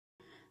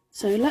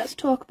So let's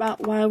talk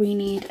about why we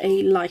need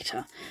a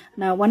lighter.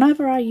 Now,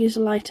 whenever I use a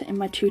lighter in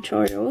my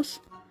tutorials,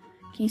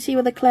 can you see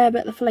where the clear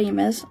bit of the flame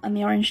is and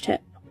the orange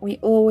tip? We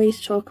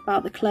always talk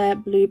about the clear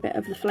blue bit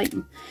of the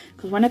flame,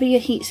 because whenever you're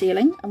heat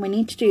sealing, and we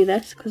need to do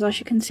this because as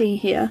you can see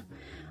here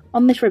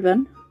on this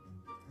ribbon,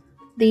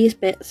 these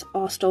bits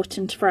are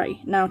starting to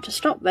fray. Now, to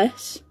stop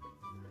this,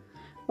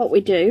 what we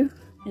do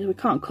is we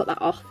can't cut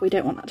that off. We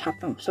don't want that to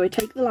happen. So we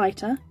take the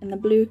lighter in the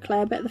blue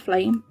clear bit of the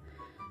flame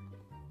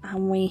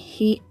and we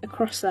heat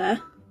across there,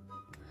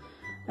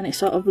 and it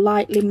sort of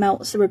lightly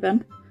melts the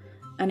ribbon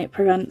and it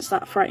prevents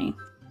that fraying.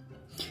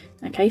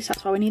 Okay, so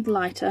that's why we need the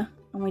lighter,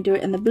 and we do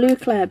it in the blue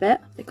clear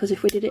bit, because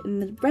if we did it in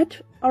the red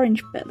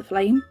orange bit of the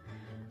flame,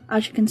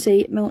 as you can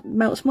see, it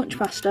melts much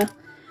faster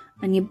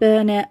and you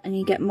burn it and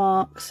you get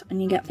marks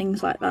and you get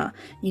things like that.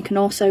 You can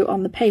also,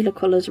 on the paler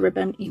colours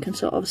ribbon, you can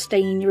sort of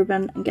stain your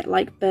ribbon and get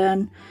like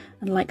burn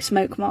and like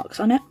smoke marks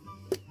on it.